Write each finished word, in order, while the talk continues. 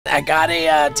I got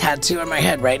a tattoo on my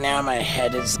head right now. My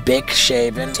head is Bic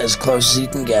shaven, as close as you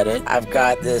can get it. I've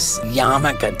got this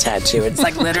yarmulke tattoo. It's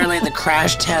like literally the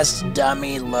crash test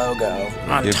dummy logo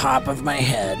on top of my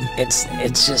head. It's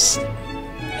just,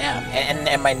 yeah.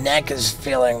 And my neck is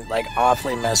feeling like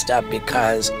awfully messed up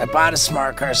because I bought a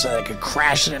smart car so that I could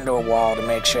crash it into a wall to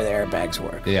make sure the airbags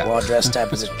work. Yeah. While dressed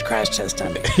up as a crash test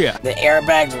dummy. Yeah. The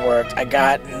airbags worked. I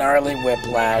got gnarly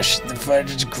whiplash. The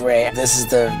footage is great. This is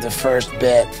the first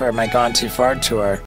bit for my Gone Too Far tour.